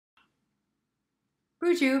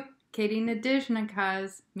Buju, Katie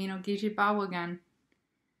Nadizhnakas, Mino Gizi Bawagan.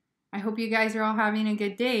 I hope you guys are all having a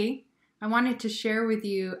good day. I wanted to share with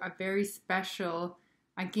you a very special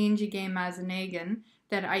Aginji game Mazanagan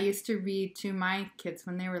that I used to read to my kids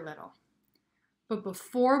when they were little. But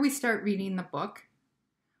before we start reading the book,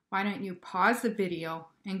 why don't you pause the video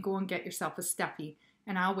and go and get yourself a stuffy,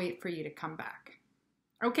 and I'll wait for you to come back.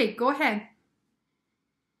 Okay, go ahead.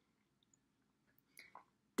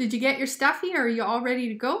 Did you get your stuffy, or are you all ready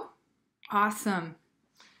to go? Awesome.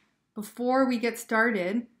 Before we get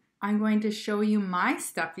started, I'm going to show you my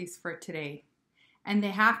stuffies for today, and they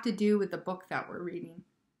have to do with the book that we're reading.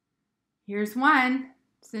 Here's one.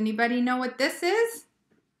 Does anybody know what this is?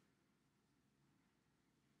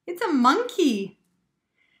 It's a monkey,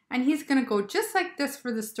 and he's going to go just like this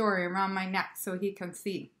for the story around my neck so he can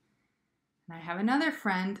see. And I have another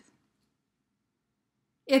friend.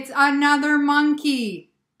 It's another monkey.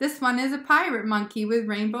 This one is a pirate monkey with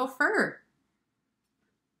rainbow fur.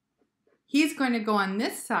 He's going to go on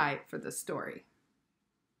this side for the story.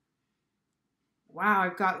 Wow,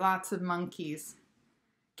 I've got lots of monkeys.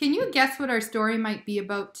 Can you guess what our story might be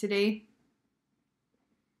about today?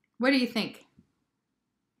 What do you think?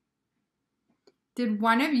 Did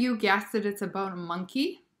one of you guess that it's about a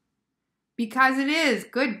monkey? Because it is.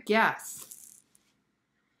 Good guess.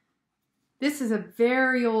 This is a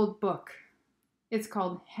very old book. It's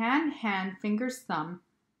called Hand, Hand, Fingers, Thumb,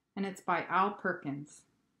 and it's by Al Perkins.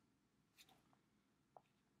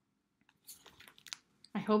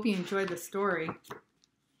 I hope you enjoy the story.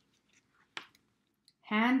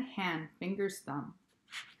 Hand, hand, fingers, thumb.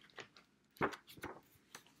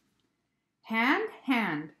 Hand,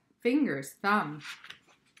 hand, fingers, thumb.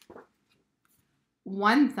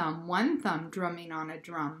 One thumb drumming on a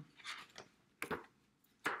drum.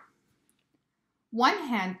 One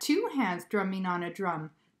hand, two hands drumming on a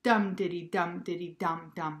drum. Dum diddy dum diddy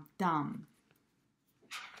dum dum dum.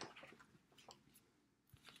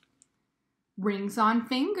 Rings on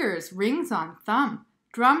fingers, rings on thumb.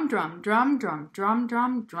 Drum drum drum drum drum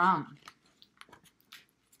drum drum.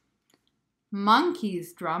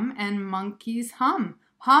 Monkeys drum and monkeys hum.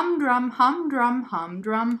 Hum drum hum drum hum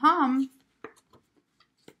drum hum.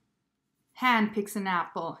 Hand picks an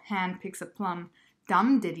apple, hand picks a plum.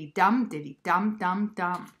 Dum diddy dum dum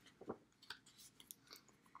dum.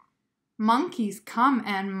 Monkeys come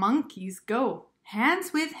and monkeys go.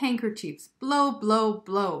 Hands with handkerchiefs, blow, blow,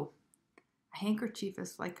 blow. A handkerchief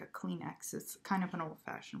is like a Kleenex. It's kind of an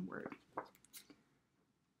old-fashioned word.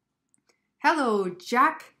 Hello,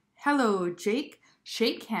 Jack. Hello, Jake.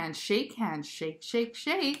 Shake hands, shake, shake,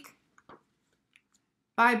 shake.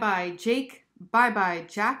 Bye-bye, Jake. Bye-bye,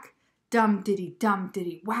 Jack. Dum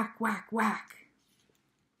diddy, whack, whack, whack.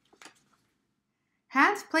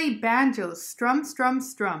 Hands play banjos, strum, strum,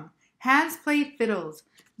 strum. Hands play fiddles,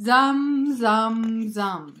 zum, zum,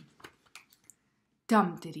 zum.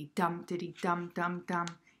 Dum diddy, dum dum dum.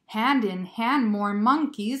 Hand in hand more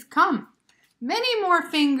monkeys come. Many more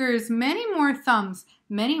fingers, many more thumbs.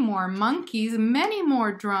 Many more monkeys, many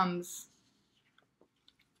more drums.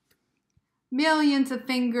 Millions of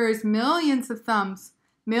fingers, millions of thumbs.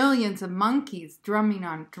 Millions of monkeys drumming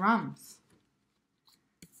on drums.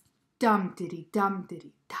 Dum diddy dum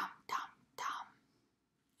dum dum.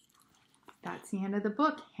 That's the end of the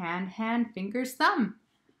book. Hand, hand, fingers, thumb.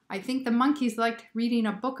 I think the monkeys liked reading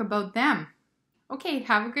a book about them. Okay,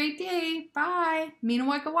 have a great day. Bye. Mina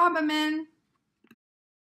Wakawabaman.